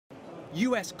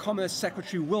US Commerce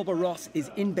Secretary Wilbur Ross is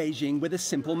in Beijing with a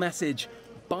simple message: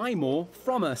 buy more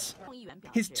from us.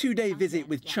 His two-day visit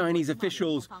with Chinese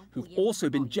officials, who've also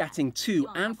been jetting to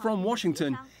and from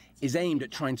Washington, is aimed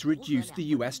at trying to reduce the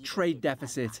US trade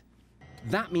deficit.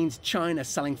 That means China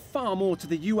selling far more to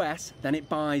the US than it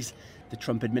buys. The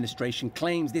Trump administration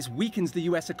claims this weakens the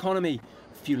US economy,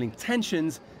 fueling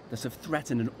tensions that have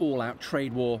threatened an all-out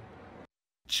trade war.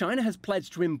 China has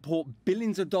pledged to import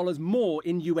billions of dollars more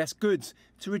in US goods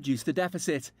to reduce the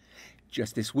deficit.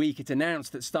 Just this week, it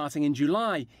announced that starting in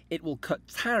July, it will cut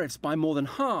tariffs by more than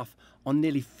half on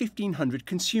nearly 1,500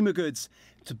 consumer goods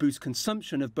to boost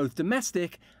consumption of both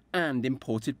domestic and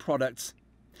imported products.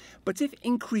 But if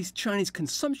increased Chinese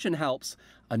consumption helps,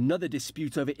 another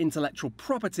dispute over intellectual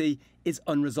property is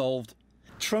unresolved.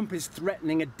 Trump is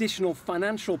threatening additional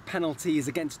financial penalties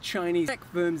against Chinese tech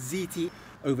firm CGTN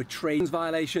over trade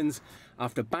violations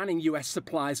after banning US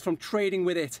suppliers from trading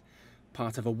with it,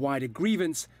 part of a wider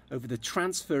grievance over the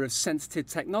transfer of sensitive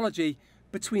technology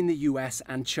between the US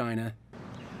and China.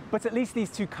 But at least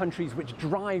these two countries, which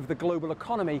drive the global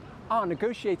economy, are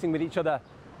negotiating with each other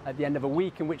at the end of a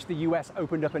week in which the US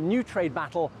opened up a new trade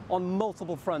battle on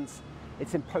multiple fronts.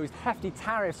 It's imposed hefty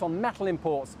tariffs on metal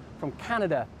imports from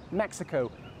Canada,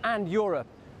 Mexico and Europe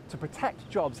to protect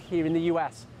jobs here in the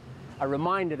US. A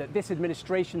reminder that this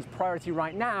administration's priority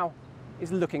right now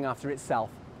is looking after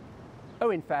itself.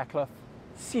 Owen, Fairclough,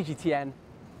 CGTN,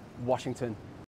 Washington.